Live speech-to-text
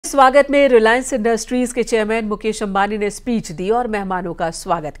स्वागत में रिलायंस इंडस्ट्रीज के चेयरमैन मुकेश अंबानी ने स्पीच दी और मेहमानों का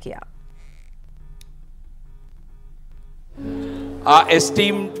स्वागत किया। Our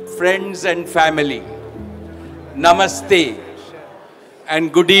esteemed friends and family, Namaste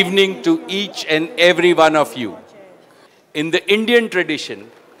and good evening to each and every one of you. In the Indian tradition,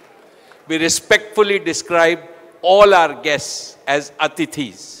 we respectfully describe all our guests as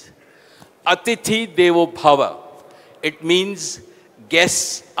Atithis. Atithi Devo Bhava. It means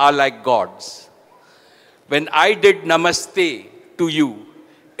guests are like gods. When I did Namaste to you,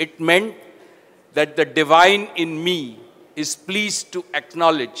 it meant that the divine in me is pleased to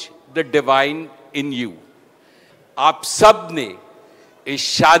acknowledge the divine in you. आप सब ने इस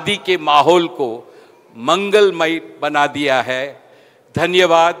शादी के माहौल को मंगलमय बना दिया है।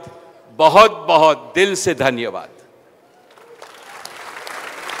 धन्यवाद, बहुत बहुत दिल से धन्यवाद।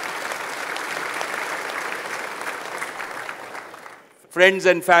 Friends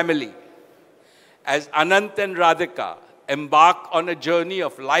and family, as Anant and Radhika embark on a journey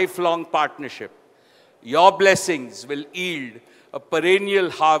of lifelong partnership, your blessings will yield a perennial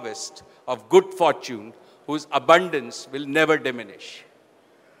harvest of good fortune whose abundance will never diminish.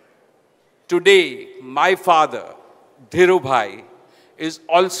 Today, my father, Dhirubhai, is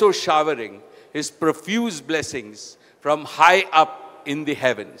also showering his profuse blessings from high up in the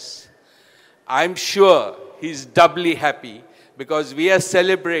heavens. I'm sure he's doubly happy because we are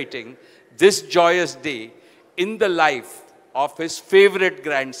celebrating this joyous day in the life of his favorite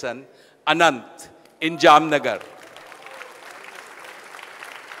grandson, Anant, in Jamnagar.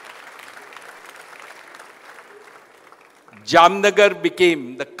 Jamnagar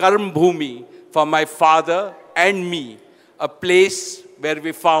became the Karm Bhumi for my father and me, a place where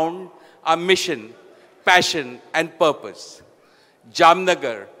we found our mission, passion, and purpose.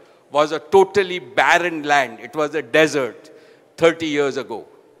 Jamnagar was a totally barren land. It was a desert 30 years ago.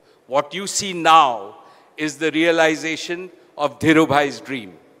 What you see now is the realization of Dhirubhai's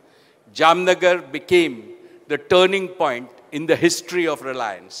dream. Jamnagar became the turning point in the history of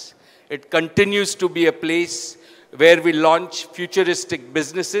Reliance. It continues to be a place where we launch futuristic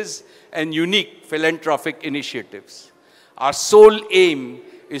businesses and unique philanthropic initiatives. Our sole aim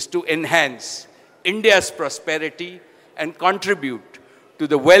is to enhance India's prosperity and contribute to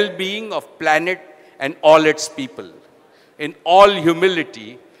the well-being of planet and all its people. In all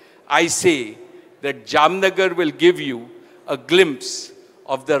humility, I say that Jamnagar will give you a glimpse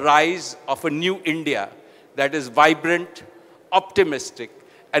of the rise of a new India that is vibrant, optimistic,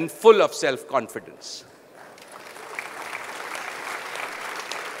 and full of self-confidence.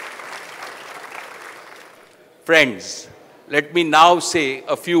 Friends, let me now say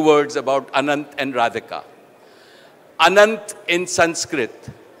a few words about Anant and Radhika. Anant in Sanskrit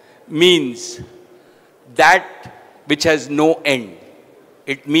means that which has no end.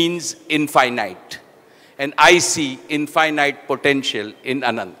 It means infinite. And I see infinite potential in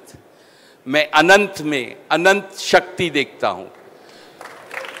Anant. मैं अनंत में अनंत शक्ति देखता हूँ.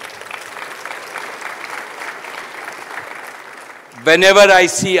 Whenever I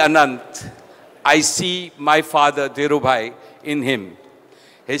see Anant, I see my father Dhirubhai in him.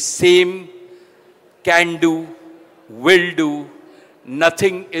 His same can do, will do,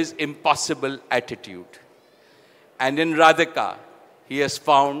 nothing is impossible attitude. And in Radhika, he has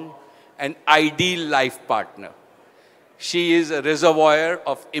found an ideal life partner. She is a reservoir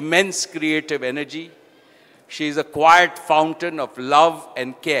of immense creative energy. She is a quiet fountain of love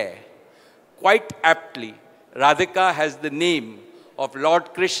and care. Quite aptly, Radhika has the name of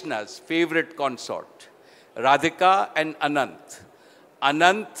Lord Krishna's favorite consort, Radhika and Anant.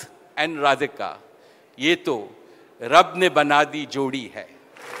 Anant and Radhika, ये तो रब ने बना दी जोड़ी है.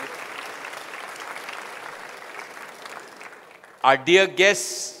 Our dear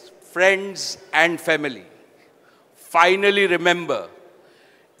guests, friends, and family, finally remember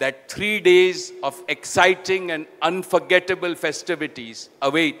that 3 days of exciting and unforgettable festivities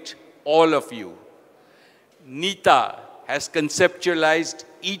await all of you. Neeta has conceptualized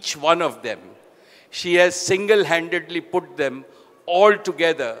each one of them. She has single-handedly put them all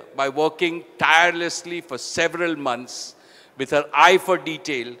together by working tirelessly for several months with her eye for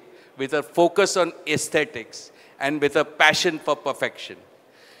detail, with her focus on aesthetics, and with a passion for perfection.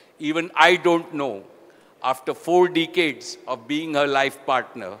 Even I don't know, after 4 decades of being her life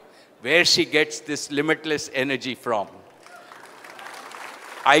partner, where she gets this limitless energy from.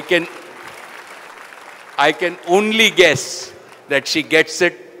 I can only guess that she gets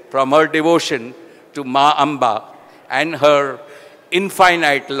it from her devotion to Ma Amba and her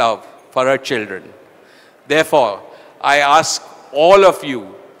infinite love for her children. Therefore, I ask all of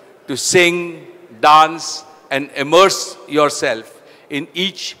you to sing, dance, and immerse yourself in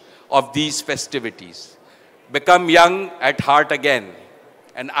each of these festivities. Become young at heart again,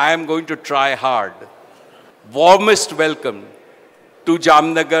 and I am going to try hard. Warmest welcome to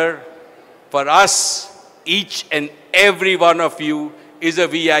Jamnagar. For us, each and every one of you is a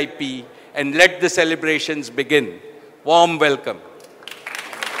VIP, and let the celebrations begin. Warm welcome.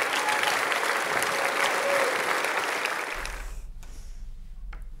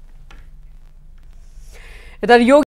 इधर योग